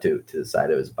to the side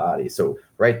of his body. So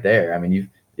right there, I mean,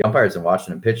 the umpire's been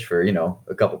watching him pitch for,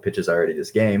 a couple pitches already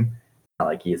this game. Not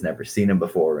like he has never seen him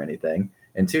before or anything.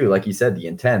 And two, like you said, the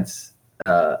intent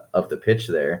of the pitch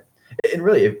there. And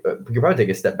really, we could probably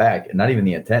take a step back, and not even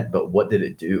the intent, but what did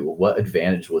it do? What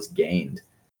advantage was gained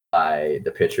by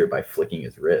the pitcher by flicking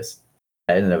his wrist?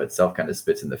 That in and of itself kind of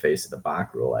spits in the face of the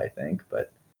balk rule, I think.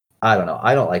 But I don't know.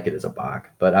 I don't like it as a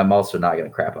balk, but I'm also not going to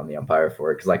crap on the umpire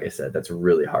for it because, like I said, that's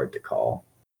really hard to call.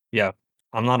 Yeah.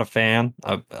 I'm not a fan.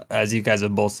 As you guys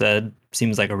have both said,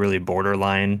 seems like a really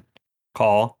borderline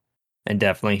call, and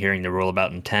definitely hearing the rule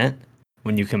about intent.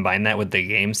 When you combine that with the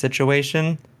game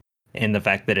situation and the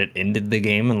fact that it ended the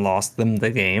game and lost them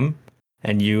the game,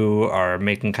 and you are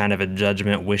making kind of a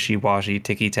judgment, wishy-washy,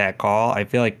 ticky-tack call, I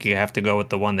feel like you have to go with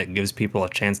the one that gives people a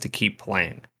chance to keep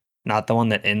playing, not the one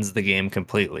that ends the game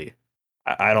completely.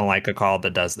 I don't like a call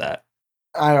that does that.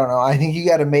 I don't know. I think you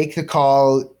got to make the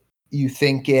call you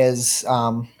think is.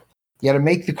 You got to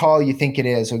make the call you think it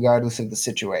is, regardless of the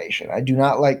situation. I do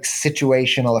not like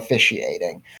situational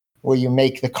officiating, where you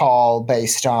make the call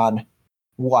based on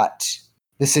what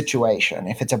the situation.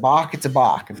 If it's a balk, it's a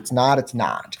balk. If it's not, it's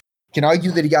not. You can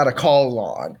argue that he got a call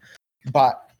wrong,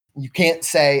 but you can't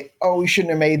say, "Oh, we shouldn't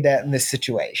have made that in this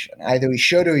situation." Either he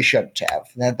should or he shouldn't have.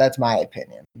 That's my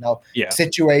opinion. No, Yeah.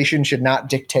 situation should not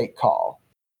dictate call.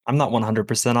 I'm not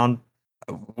 100% on.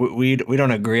 We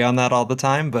don't agree on that all the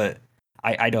time, but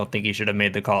I don't think he should have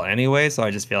made the call anyway. So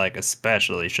I just feel like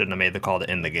especially shouldn't have made the call to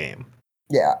end the game.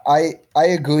 Yeah, I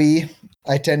agree.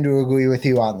 I tend to agree with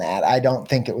you on that. I don't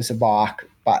think it was a balk,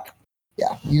 but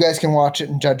yeah, you guys can watch it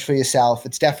and judge for yourself.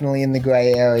 It's definitely in the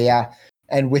gray area,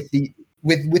 and with the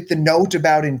note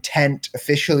about intent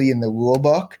officially in the rule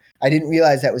book, I didn't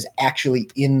realize that was actually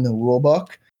in the rule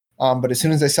book. But as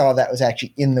soon as I saw that was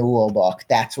actually in the rule book,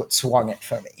 that's what swung it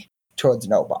for me towards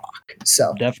no balk.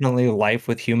 So definitely life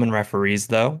with human referees,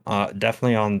 though.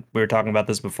 Definitely on. We were talking about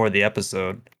this before the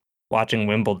episode. Watching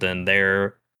Wimbledon,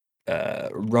 their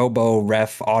robo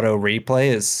ref auto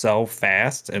replay is so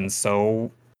fast and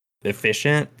so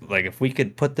efficient. Like if we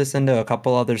could put this into a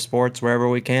couple other sports wherever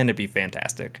we can, it'd be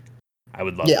fantastic. I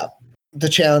would love it. Yeah, the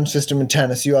challenge system in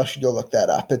tennis, you all should go look that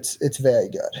up. It's very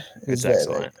good. It's very,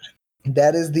 excellent. very good.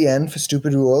 That is the end for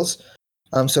Stupid Rules.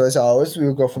 So as always, we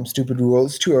will go from Stupid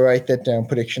Rules to a Write That Down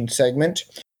prediction segment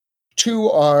to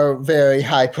our very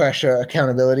high pressure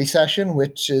accountability session,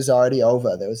 which is already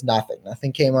over. There was nothing.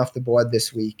 Nothing came off the board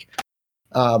this week.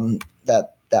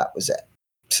 That was it.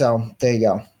 So there you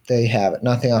go. There you have it.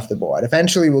 Nothing off the board.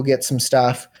 Eventually we'll get some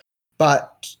stuff,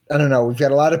 but I don't know. We've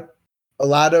got a lot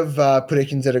of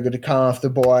predictions that are going to come off the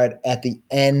board at the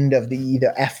end of the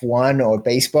either F1 or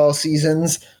baseball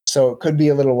seasons. So it could be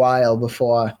a little while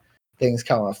before things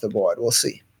come off the board. We'll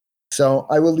see. So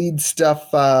I will lead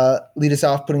us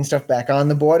off putting stuff back on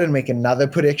the board and make another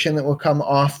prediction that will come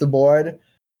off the board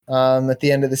at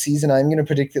the end of the season. I'm going to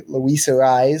predict that Luis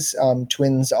Arraez,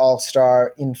 Twins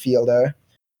all-star infielder,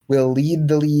 will lead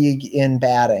the league in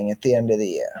batting at the end of the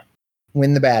year.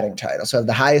 Win the batting title. So have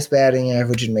the highest batting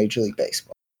average in Major League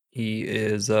Baseball. He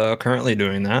is currently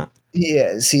doing that. He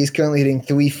is. He's currently hitting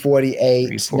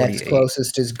 348. Next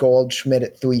closest is Goldschmidt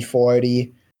at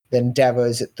 340. Then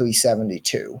Devers at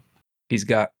 372. He's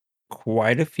got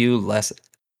a few less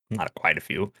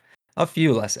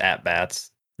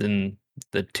at-bats than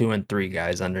the 2 and 3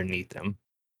 guys underneath him.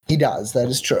 He does. That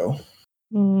is true.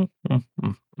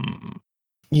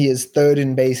 He is third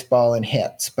in baseball in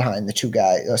hits behind the two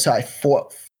guys.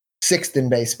 Sixth in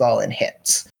baseball in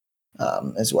hits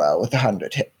as well with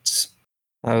 100 hits.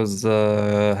 How's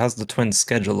the Twins'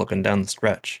 schedule looking down the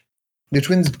stretch? The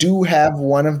Twins do have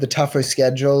one of the tougher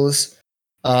schedules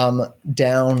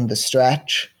down the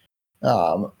stretch.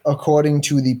 According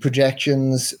to the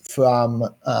projections from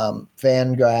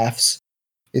Fangraphs,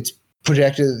 it's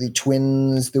projected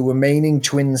that the remaining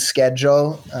Twins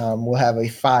schedule will have a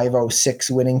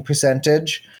 .506 winning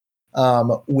percentage,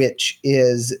 which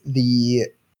is the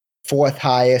fourth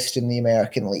highest in the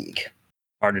American League.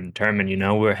 Hard to determine,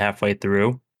 we're halfway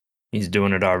through. He's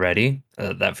doing it already.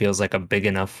 That feels like a big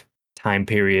enough time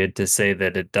period to say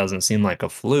that it doesn't seem like a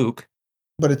fluke.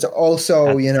 But it's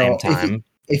also,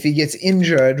 if he gets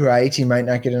injured, right, he might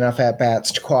not get enough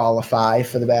at-bats to qualify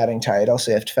for the batting title,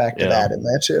 so you have to factor that in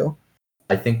there too.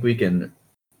 I think we can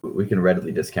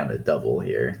readily discount a double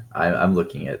here. I'm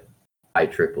looking at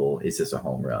triple. Is this a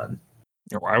home run?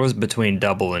 I was between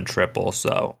double and triple,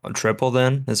 so a triple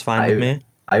then is fine with me.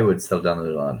 I would settle down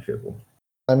on triple.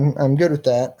 I'm good with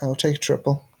that. I'll take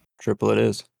triple. Triple it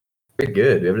is. Very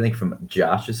good. We have anything from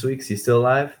Josh this week? Is he still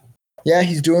alive? Yeah,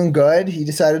 he's doing good. He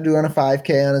decided to run a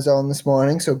 5K on his own this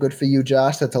morning, so good for you,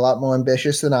 Josh. That's a lot more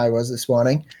ambitious than I was this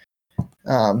morning.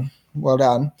 Well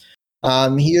done.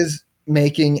 He is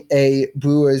making a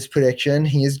Brewers prediction.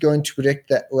 He is going to predict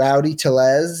that Rowdy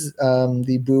Tellez,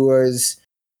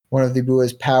 one of the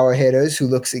Brewers' power hitters, who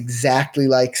looks exactly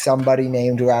like somebody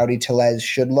named Rowdy Tellez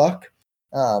should look.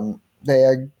 They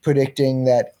are predicting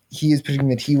that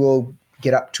he will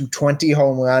get up to 20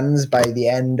 home runs by the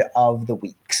end of the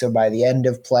week, so by the end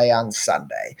of play on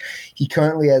Sunday. He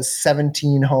currently has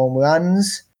 17 home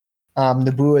runs.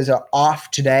 The Brewers are off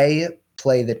today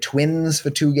play the Twins for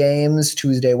 2 games,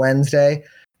 Tuesday, Wednesday,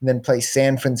 and then play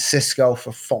San Francisco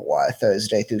for 4,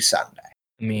 Thursday through Sunday.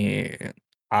 I mean,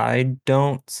 I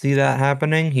don't see that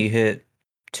happening. He hit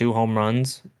 2 home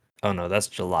runs. Oh no, that's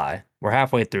July. We're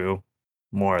halfway through,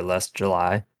 more or less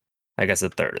July. I guess a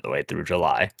third of the way through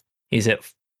July. He's hit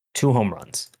 2 home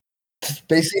runs.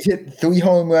 Basically hit 3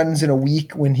 home runs in a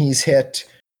week when he's hit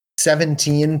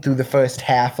 17 through the first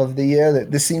half of the year.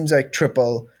 This seems like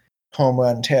triple home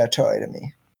run territory to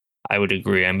me. I would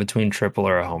agree. I'm between triple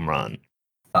or a home run.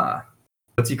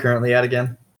 What's he currently at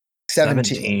again?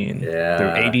 17. Yeah.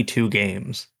 Through 82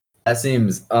 games. That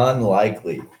seems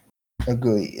unlikely.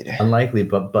 Agreed. Unlikely,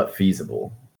 but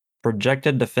feasible.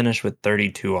 Projected to finish with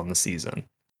 32 on the season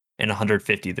in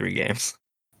 153 games.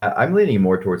 I'm leaning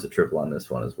more towards a triple on this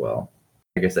one as well.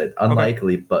 Like I said,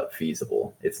 unlikely but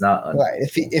feasible. It's not right.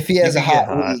 If he has a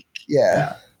hot week,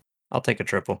 yeah. I'll take a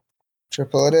triple.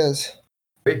 Triple it is.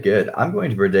 Very good. I'm going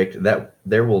to predict that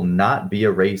there will not be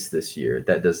a race this year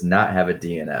that does not have a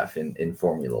DNF in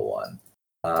Formula One.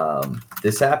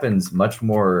 This happens much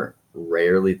more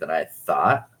rarely than I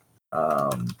thought.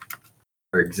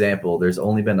 For example, there's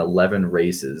only been 11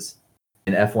 races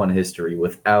in F1 history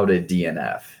without a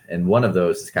DNF, and one of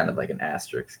those is kind of like an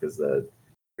asterisk because it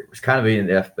was kind of a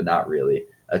DNF, but not really.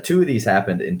 2 of these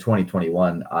happened in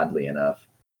 2021, oddly enough,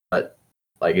 but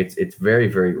like it's very,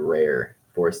 very rare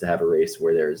for us to have a race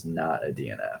where there is not a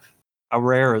DNF. How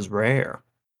rare is rare?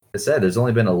 I said there's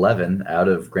only been 11 out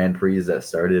of Grand Prix that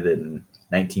started in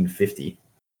 1950.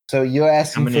 So you're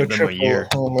asking for a triple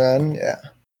home run, yeah.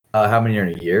 How many are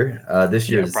in a year? This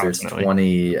year there's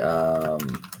 20.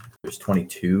 There's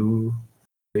 22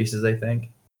 races, I think.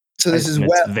 So this is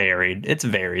varied. It's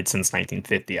varied since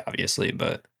 1950, obviously,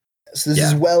 but so this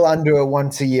is well under a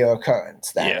once-a-year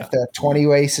occurrence. Then, if there are 20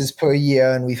 races per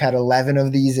year, and we've had 11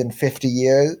 of these in 50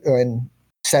 years or in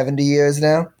 70 years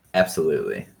now.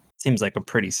 Absolutely, seems like a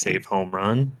pretty safe home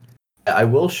run. I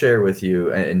will share with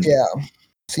you, and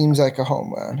seems like a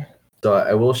home run. So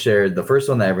I will share the first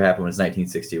one that ever happened was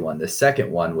 1961. The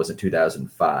second one was in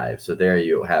 2005. So there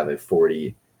you have a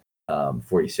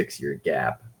 46-year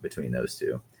gap between those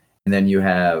two. And then you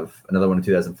have another one in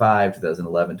 2005,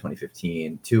 2011,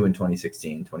 2015, 2 in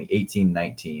 2016, 2018,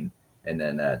 19, and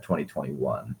then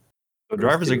 2021. So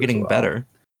drivers are getting better.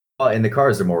 Well, and the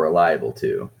cars are more reliable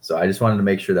too. So I just wanted to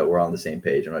make sure that we're on the same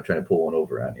page. I'm not trying to pull one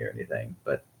over on you or anything.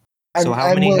 But so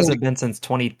how many has it been since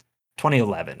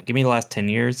 2011? Give me the last 10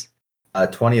 years.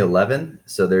 2011.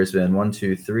 So there's been 1,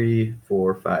 2, 3,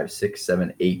 4, 5, 6,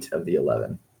 7, 8 of the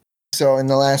 11. So in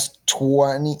the last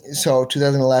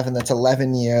 2011, that's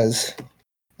 11 years.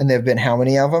 And there have been how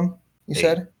many of them, you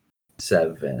said?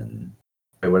 7.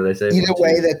 Wait, what did I say? Either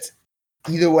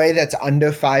way, that's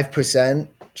under 5%.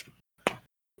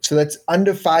 So that's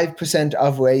under 5%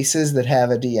 of races that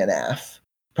have a DNF.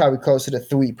 Probably closer to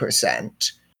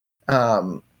 3%.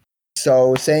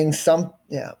 So saying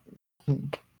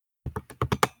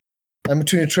I'm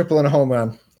between a triple and a home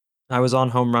run. I was on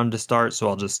home run to start, so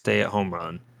I'll just stay at home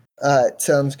run. All right,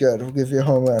 sounds good. We'll give you a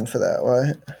home run for that,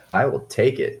 right? I will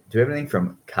take it. Do we have anything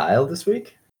from Kyle this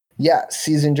week? Yes,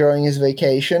 he's enjoying his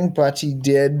vacation, but he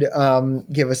did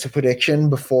give us a prediction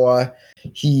before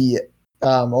he,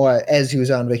 or as he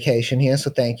was on vacation here, so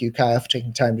thank you, Kyle, for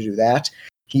taking time to do that.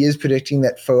 He is predicting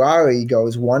that Ferrari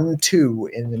goes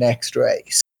 1-2 in the next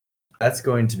race. That's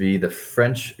going to be the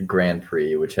French Grand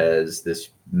Prix, which has this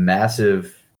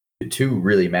two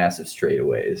really massive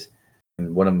straightaways.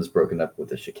 And one of them is broken up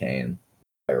with a chicane,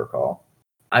 if I recall.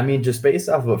 I mean, just based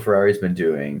off of what Ferrari's been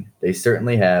doing, they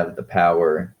certainly have the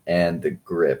power and the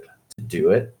grip to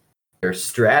do it. Their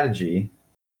strategy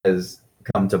has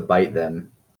come to bite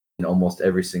them in almost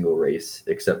every single race,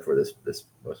 except for this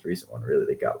most recent one. Really,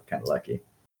 they got kind of lucky.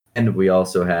 And we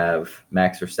also have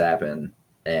Max Verstappen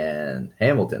and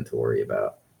Hamilton to worry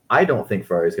about. I don't think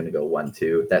Ferrari's going to go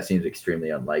 1-2. That seems extremely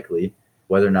unlikely.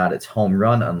 Whether or not it's home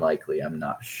run unlikely, I'm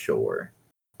not sure.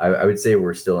 I would say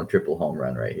we're still in triple home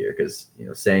run right here because,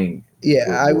 saying...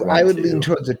 Yeah, I would lean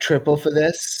towards a triple for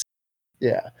this.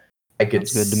 Yeah. I could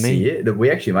see it.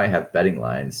 We actually might have betting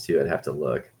lines, too. I'd have to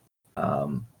look.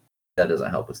 That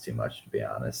doesn't help us too much, to be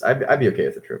honest. I'd be okay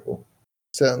with a triple.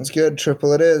 Sounds good.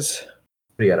 Triple it is.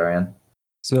 What do you got, Ariane?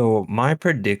 So my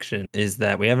prediction is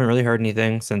that we haven't really heard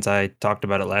anything since I talked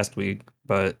about it last week,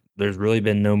 but there's really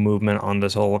been no movement on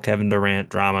this whole Kevin Durant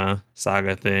drama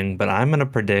saga thing. But I'm going to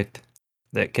predict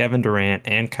that Kevin Durant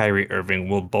and Kyrie Irving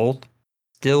will both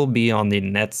still be on the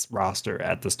Nets roster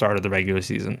at the start of the regular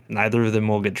season. Neither of them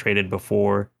will get traded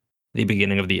before the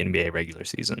beginning of the NBA regular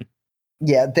season.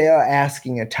 Yeah, they are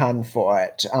asking a ton for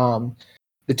it.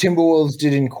 The Timberwolves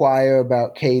did inquire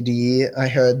about KD. I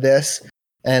heard this.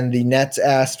 And the Nets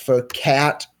asked for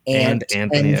Cat, And Ant,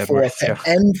 Anthony and four, Edwards, yeah.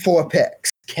 and 4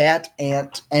 picks. Cat,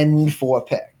 Ant, and 4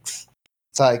 picks.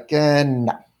 It's like,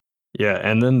 no. Yeah,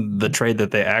 and then the trade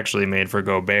that they actually made for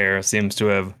Gobert seems to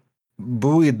have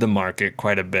buoyed the market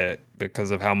quite a bit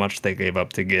because of how much they gave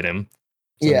up to get him.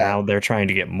 So Yeah. now they're trying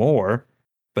to get more,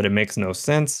 but it makes no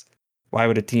sense. Why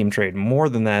would a team trade more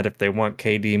than that if they want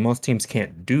KD? Most teams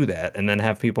can't do that and then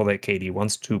have people that KD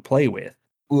wants to play with.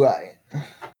 Right.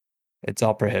 It's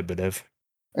all prohibitive.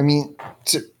 I mean,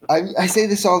 I say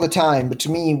this all the time, but to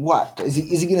me, what? Is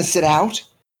he going to sit out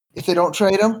if they don't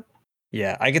trade him?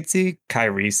 Yeah, I could see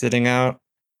Kyrie sitting out.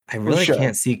 I really sure.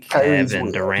 can't see Kyrie's Kevin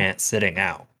weird. Durant sitting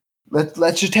out.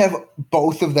 Let's just have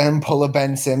both of them pull a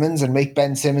Ben Simmons and make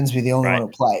Ben Simmons be the only one who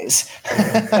plays.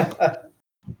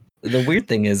 The weird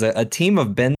thing is a team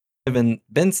of Ben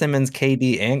Simmons,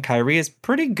 KD, and Kyrie is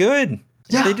pretty good.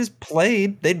 Yeah. If they just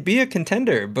played, they'd be a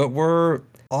contender. But we're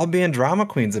all being drama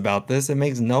queens about this. It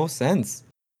makes no sense.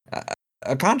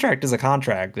 A contract is a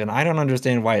contract, and I don't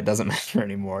understand why it doesn't matter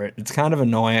anymore. It's kind of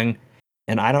annoying,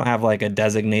 and I don't have like a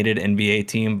designated NBA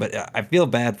team, but I feel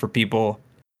bad for people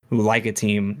who like a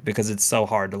team because it's so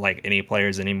hard to like any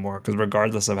players anymore. Because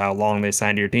regardless of how long they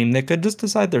signed to your team, they could just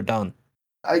decide they're done.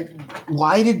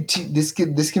 Why did this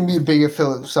can be a bigger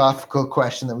philosophical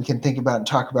question that we can think about and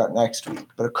talk about next week.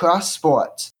 But across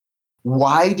sports,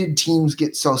 why did teams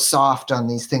get so soft on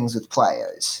these things with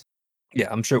players? Yeah,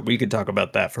 I'm sure we could talk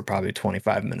about that for probably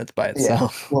 25 minutes by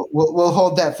itself. Yeah. We'll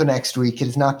hold that for next week. It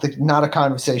is not a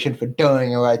conversation for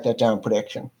doing a write that down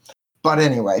prediction. But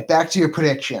anyway, back to your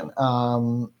prediction.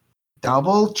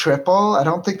 Double, triple? I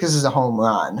don't think this is a home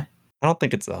run. I don't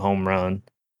think it's a home run.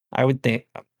 I would think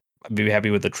I'd be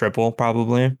happy with a triple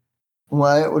probably.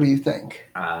 What do you think?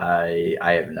 I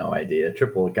have no idea.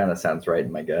 Triple kind of sounds right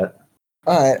in my gut.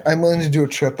 All right, I'm willing to do a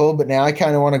triple, but now I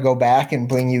kind of want to go back and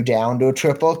bring you down to a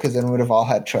triple because then we'd have all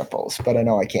had triples. But I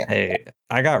know I can't. Hey,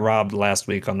 I got robbed last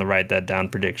week on the write that down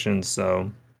predictions,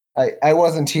 so I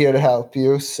wasn't here to help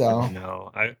you, so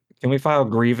no. Can we file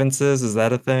grievances? Is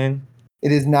that a thing?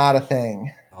 it is not a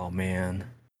thing. Oh man,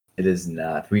 It is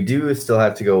not. We do still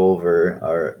have to go over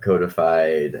our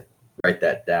codified write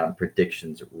that down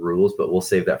predictions rules, but we'll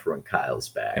save that for when Kyle's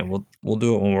back. and we'll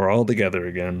do it when we're all together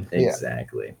again.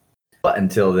 Exactly. But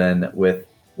until then, with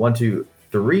 1, 2,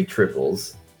 3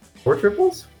 triples, 4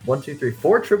 triples, 1, 2, 3,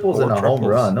 4 triples Four and a home triples.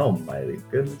 run. Oh my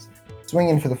goodness!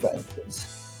 Swinging for the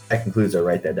fences. That concludes our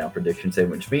write that down prediction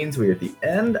segment, which means we are at the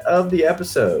end of the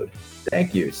episode.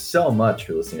 Thank you so much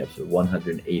for listening to episode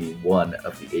 181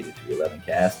 of the 8311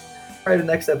 cast. All right, the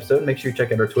next episode, make sure you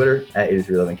check out our Twitter at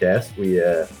 8311cast. We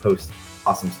post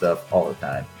awesome stuff all the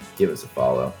time. Give us a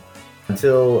follow.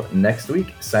 Until next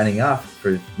week, signing off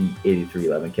for the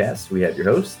 8311 cast, we have your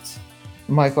hosts,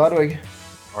 Mike Ludwig.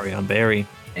 Ariane Barry.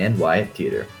 and Wyatt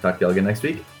Teeter. Talk to y'all again next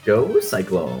week. Go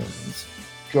Cyclones!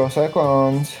 Go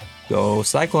Cyclones. Go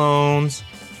Cyclones.